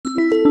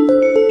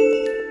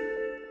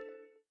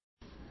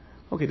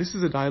Okay, this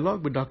is a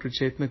dialogue with Dr.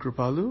 Chetna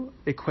Kripalu.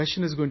 A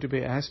question is going to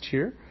be asked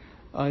here,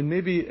 and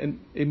maybe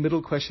a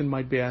middle question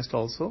might be asked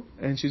also,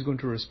 and she's going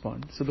to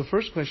respond. So the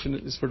first question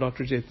is for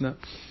Dr. Chetna.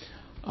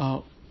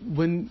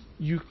 When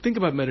you think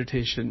about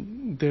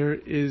meditation, there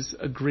is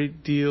a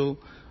great deal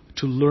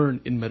to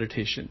learn in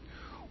meditation.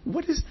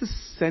 What is the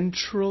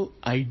central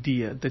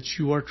idea that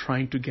you are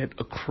trying to get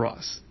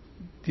across,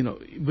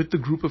 with the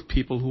group of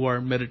people who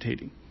are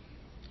meditating?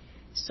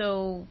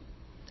 So,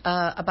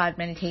 about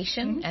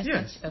meditation?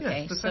 Yes,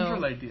 okay. Yes, the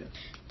central idea.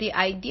 The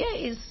idea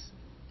is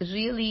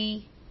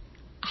really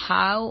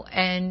how,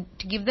 and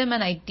to give them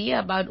an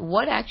idea about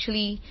what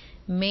actually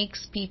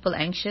makes people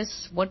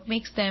anxious, what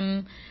makes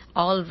them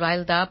all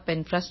riled up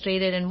and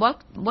frustrated, and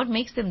what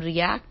makes them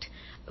react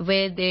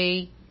where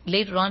they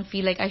later on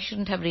feel like I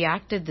shouldn't have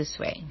reacted this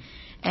way.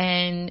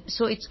 And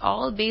so it's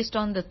all based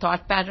on the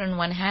thought pattern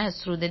one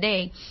has through the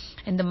day.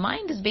 And the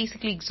mind is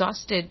basically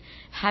exhausted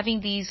having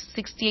these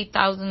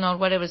 68,000 or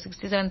whatever,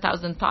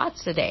 67,000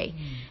 thoughts a day.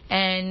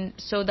 And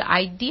so the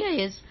idea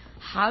is,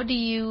 how do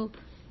you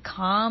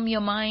calm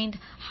your mind?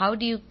 How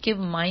do you give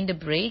mind a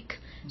break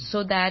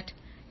so that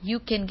you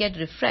can get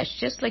refreshed,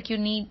 just like you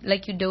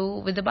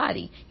do with the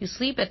body? You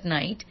sleep at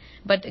night,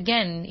 but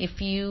again,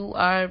 if you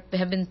have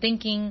been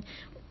thinking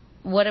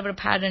whatever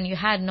pattern you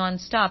had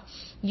non-stop,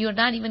 you're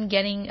not even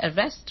getting a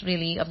rest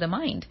really of the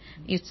mind.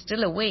 You're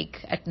still awake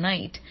at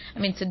night. I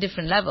mean, it's a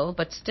different level,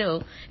 but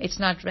still, it's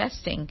not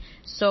resting.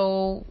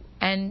 So,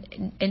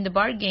 and in the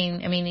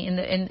bargain, I mean,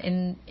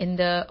 in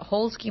the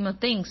whole scheme of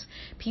things,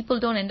 people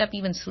don't end up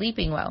even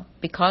sleeping well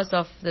because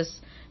of this,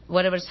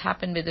 whatever's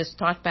happened with this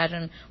thought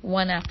pattern,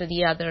 one after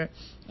the other,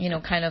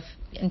 kind of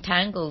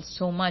entangled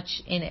so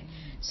much in it.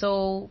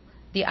 So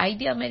the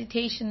idea of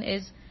meditation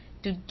is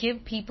to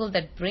give people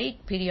that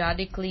break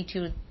periodically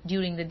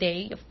during the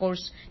day. Of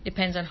course,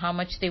 depends on how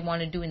much they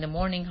want to do in the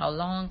morning, how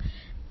long,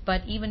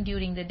 but even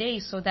during the day,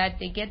 so that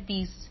they get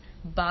these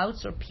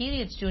bouts or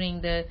periods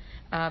during the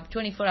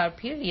 24-hour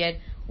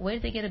period where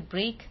they get a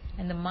break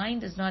and the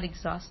mind is not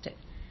exhausted.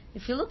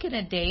 If you look in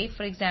a day,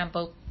 for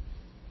example,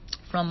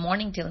 from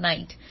morning till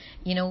night,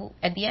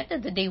 at the end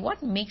of the day,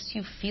 what makes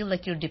you feel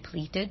like you're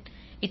depleted?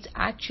 It's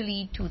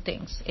actually two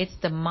things. It's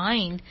the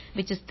mind,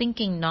 which is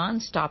thinking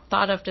non-stop,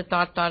 thought after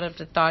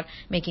thought,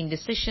 making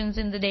decisions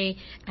in the day,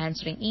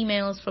 answering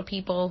emails for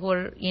people who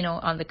are,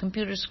 on the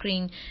computer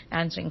screen,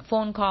 answering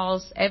phone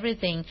calls,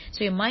 everything.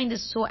 So your mind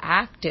is so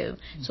active.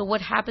 So what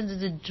happens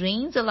is it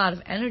drains a lot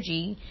of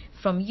energy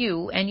from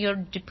you, and you're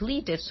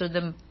depleted. So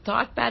the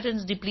thought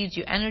patterns deplete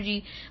your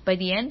energy. By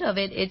the end of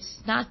it,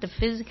 it's not the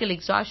physical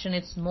exhaustion,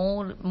 it's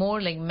more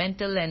like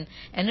mental and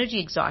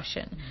energy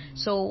exhaustion.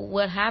 So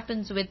what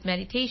happens with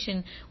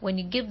meditation, when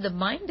you give the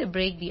mind a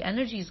break, the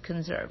energy is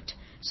conserved.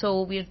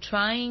 So we're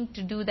trying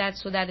to do that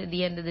so that at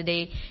the end of the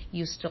day,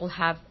 you still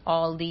have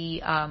all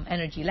the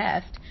energy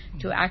left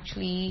to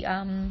actually,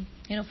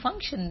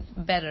 function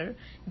better.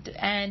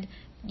 And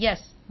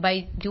yes,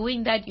 by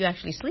doing that, you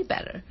actually sleep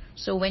better.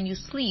 So when you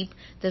sleep,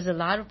 there's a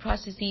lot of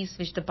processes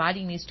which the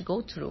body needs to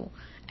go through,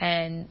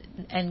 and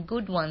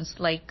good ones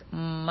like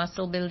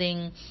muscle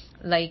building,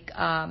 like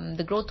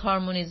the growth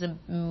hormone is a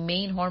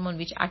main hormone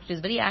which actually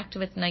is very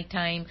active at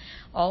nighttime.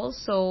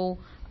 Also,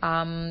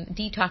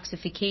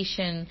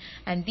 detoxification,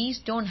 and these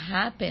don't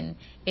happen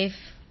if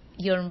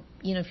you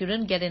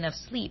didn't get enough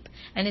sleep.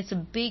 And it's a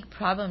big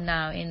problem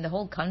now in the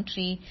whole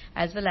country,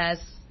 as well as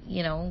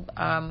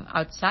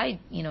outside,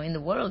 in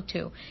the world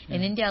too.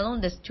 In India alone,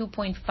 there's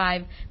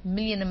 2.5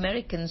 million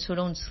Americans who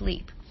don't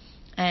sleep.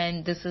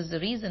 And this is the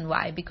reason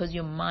why, because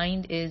your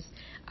mind is,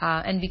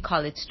 and we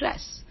call it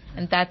stress.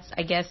 And that's,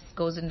 I guess,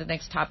 goes into the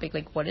next topic,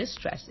 like what is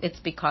stress? It's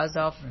because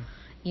of,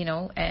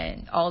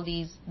 and all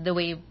these, the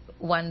way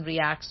one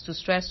reacts to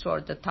stress or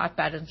the thought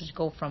patterns which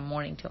go from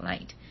morning till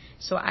night.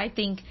 So I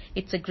think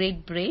it's a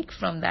great break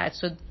from that.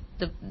 So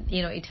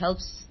it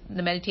helps.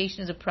 The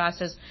meditation is a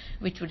process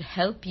which would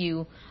help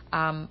you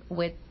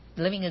with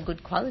living a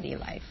good quality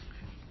of life.